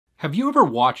Have you ever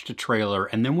watched a trailer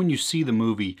and then when you see the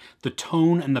movie, the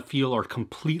tone and the feel are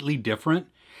completely different?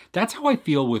 That's how I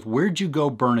feel with Where'd You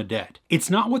Go, Bernadette? It's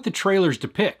not what the trailers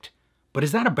depict, but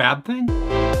is that a bad thing?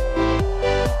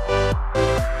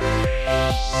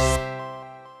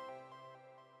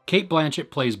 Cate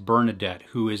Blanchett plays Bernadette,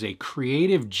 who is a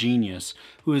creative genius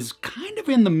who is kind of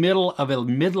in the middle of a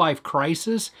midlife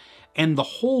crisis, and the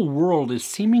whole world is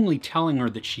seemingly telling her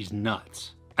that she's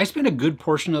nuts. I spent a good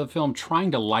portion of the film trying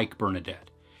to like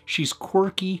Bernadette. She's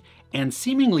quirky and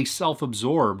seemingly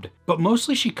self-absorbed, but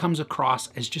mostly she comes across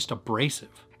as just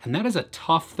abrasive. And that is a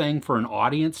tough thing for an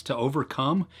audience to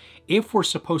overcome if we're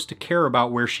supposed to care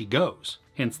about where she goes.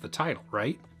 Hence the title,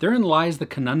 right? Therein lies the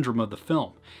conundrum of the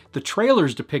film. The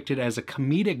trailers depict it as a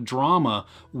comedic drama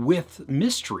with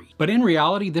mystery, but in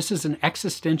reality, this is an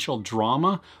existential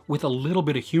drama with a little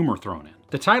bit of humor thrown in.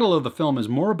 The title of the film is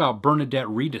more about Bernadette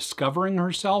rediscovering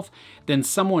herself than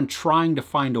someone trying to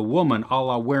find a woman, a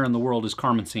la Where in the World is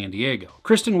Carmen Sandiego.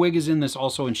 Kristen Wiig is in this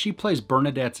also, and she plays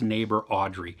Bernadette's neighbor,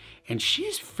 Audrey, and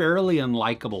she's fairly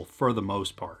unlikable for the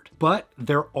most part. But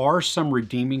there are some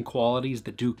redeeming qualities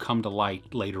that do come to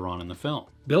light later on in the film.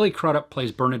 Billy Crudup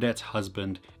plays Bernadette's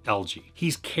husband, LG.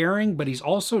 He's caring, but he's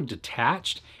also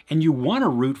detached, and you want to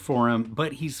root for him,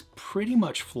 but he's pretty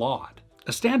much flawed.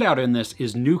 A standout in this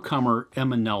is newcomer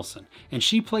Emma Nelson, and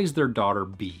she plays their daughter,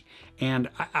 Bee. And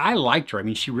I liked her. I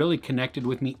mean, she really connected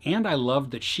with me, and I loved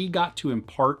that she got to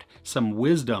impart some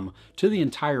wisdom to the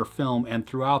entire film and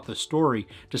throughout the story,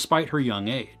 despite her young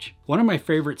age. One of my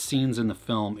favorite scenes in the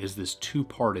film is this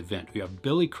two-part event. We have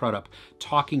Billy Crudup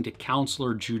talking to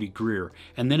counselor Judy Greer,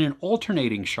 and then in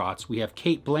alternating shots, we have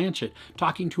Cate Blanchett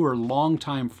talking to her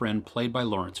longtime friend, played by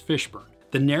Lawrence Fishburne.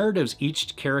 The narratives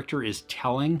each character is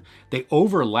telling, they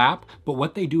overlap, but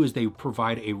what they do is they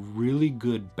provide a really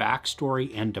good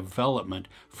backstory and development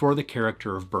for the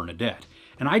character of Bernadette.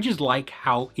 And I just like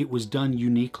how it was done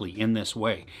uniquely in this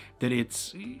way,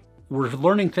 that we're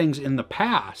learning things in the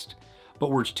past, but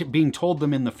we're being told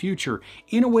them in the future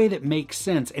in a way that makes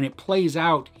sense, and it plays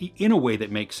out in a way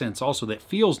that makes sense also, that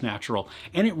feels natural,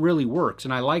 and it really works.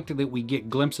 And I liked that we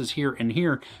get glimpses here and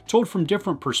here, told from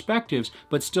different perspectives,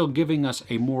 but still giving us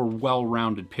a more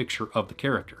well-rounded picture of the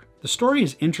character. The story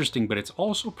is interesting, but it's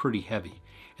also pretty heavy.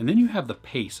 And then you have the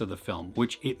pace of the film,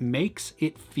 which it makes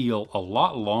it feel a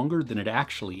lot longer than it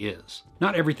actually is.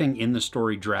 Not everything in the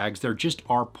story drags. There just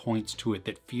are points to it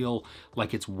that feel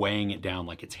like it's weighing it down,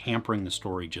 like it's hampering the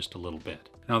story just a little bit.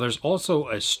 Now, there's also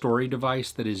a story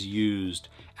device that is used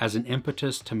as an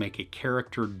impetus to make a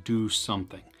character do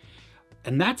something.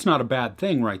 And that's not a bad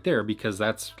thing right there, because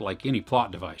that's like any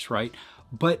plot device, right?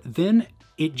 But then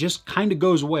it just kind of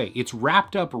goes away. It's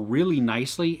wrapped up really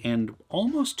nicely and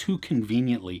almost too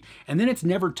conveniently. And then it's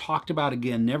never talked about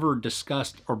again, never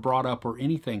discussed or brought up or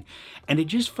anything. And it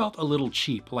just felt a little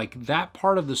cheap. Like that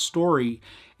part of the story,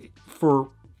 for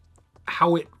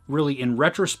how it really in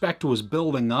retrospect was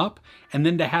building up, and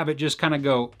then to have it just kind of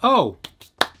go, oh,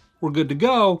 we're good to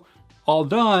go, all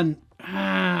done.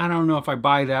 I don't know if I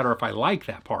buy that or if I like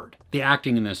that part. The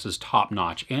acting in this is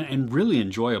top-notch and really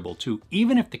enjoyable too,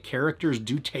 even if the characters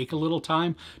do take a little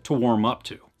time to warm up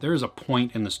to. There is a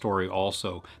point in the story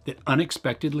also that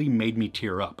unexpectedly made me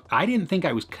tear up. I didn't think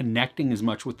I was connecting as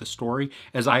much with the story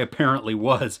as I apparently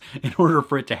was in order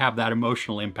for it to have that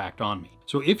emotional impact on me.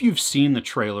 So if you've seen the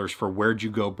trailers for Where'd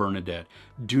You Go, Bernadette,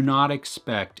 do not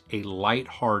expect a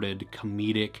light-hearted,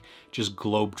 comedic, just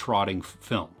globe-trotting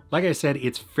film. Like I said,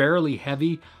 it's fairly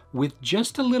heavy with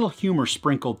just a little humor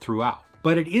sprinkled throughout.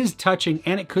 But it is touching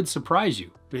and it could surprise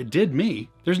you. It did me.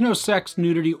 There's no sex,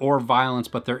 nudity, or violence,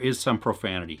 but there is some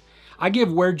profanity. I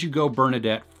give Where'd You Go,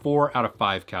 Bernadette 4 out of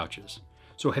 5 couches.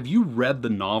 So have you read the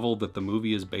novel that the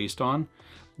movie is based on?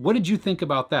 What did you think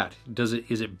about that? Is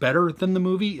it better than the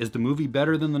movie? Is the movie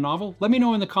better than the novel? Let me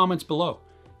know in the comments below.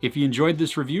 If you enjoyed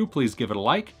this review, please give it a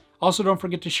like. Also, don't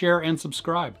forget to share and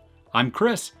subscribe. I'm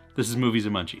Chris. This is Movies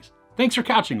and Munchies. Thanks for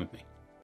couching with me.